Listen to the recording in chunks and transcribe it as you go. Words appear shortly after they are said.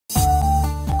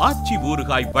ஆச்சி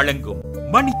ஊறுகாய் வழங்கும்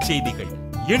மணிச் செய்திகள்.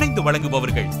 இணைந்து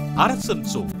வழங்குபவர்கள் அரசன்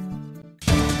சோ.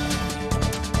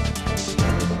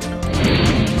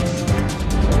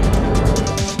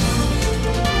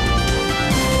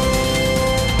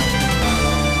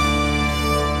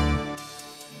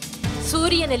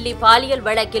 சூரியநெல்லி பாலியல்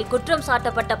வழக்கில் குற்றம்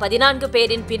சாட்டப்பட்ட 14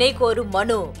 பேரின் பிணை கோரும்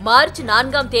மனு மார்ச்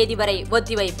 4ஆம் தேதி வரை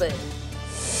ஒத்திவைப்பு.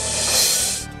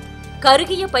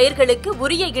 கருகிய பயிர்களுக்கு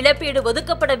உரிய இழப்பீடு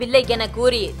ஒதுக்கப்படவில்லை என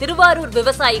கூறி திருவாரூர்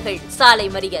விவசாயிகள் சாலை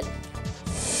மறியல்.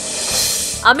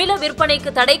 அமில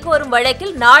விற்பனைக்கு தடை கோரும்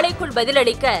வழக்கில் நாளைக்குள்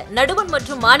பதிலளிக்க நடுவண்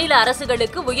மற்றும் மாநில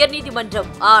அரசுகளுக்கு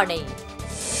உயர்நீதிமன்றம் ஆணை.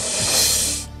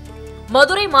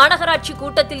 மதுரை மாநகராட்சி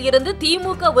கூட்டத்தில் இருந்து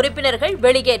திமுக உறுப்பினர்கள்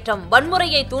வெளியேற்றம்,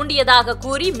 வன்முறையை தூண்டியதாக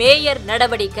கூறி மேயர்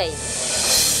நடவடிக்கை.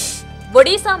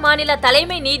 ஒடிசா மாநில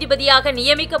தலைமை நீதிபதியாக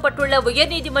நியமிக்கப்பட்டுள்ள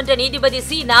உயர்நீதிமன்ற நீதிபதி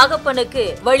சி நாகப்பனுக்கு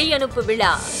வழியனுப்பு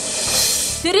விழா.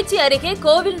 திருச்சி அருகே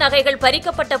கோவில் நகைகள்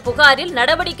பறிக்கப்பட்ட புகாரில்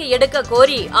நடவடிக்கை எடுக்க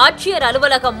கோரி ஆட்சியர்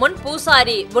அலுவலகம் முன்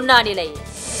பூசாரி உண்ணாநிலை.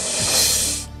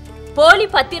 போலி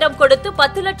பத்திரம் கொடுத்து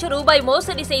 10 லட்சம் ரூபாய்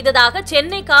மோசடி செய்ததாக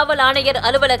சென்னை காவல் ஆணையர்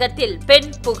அலுவலகத்தில்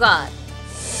பெண் புகார்.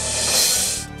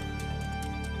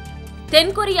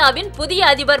 தென்கொரியாவின் புதிய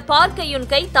அதிபர் பார்க்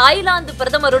கெயுன்-கை தாய்லாந்து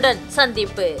பிரதமருடன்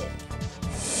சந்திப்பு.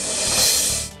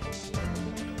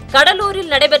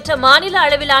 கடலூரில் நடைபெற்ற மாநில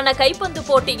அளவிலான கைப்பந்து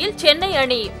போட்டியில் சென்னை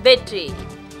அணி வெற்றி.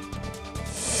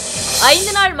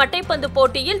 5 நாள் மட்டைப்பந்து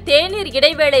போட்டியில் தேநீர்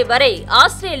இடைவேளை வரை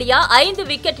ஆஸ்திரேலியா 5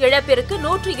 விக்கெட் இழப்பிற்கு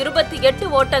 128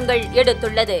 ஓட்டங்கள்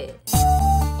எடுத்துள்ளது.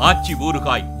 ஆச்சி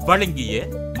ஊறுகாய் வழங்கிய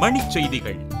மணிச்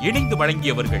செய்திகள். இணைந்து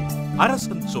வழங்கியவர்கள்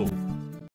அரசன் சோ.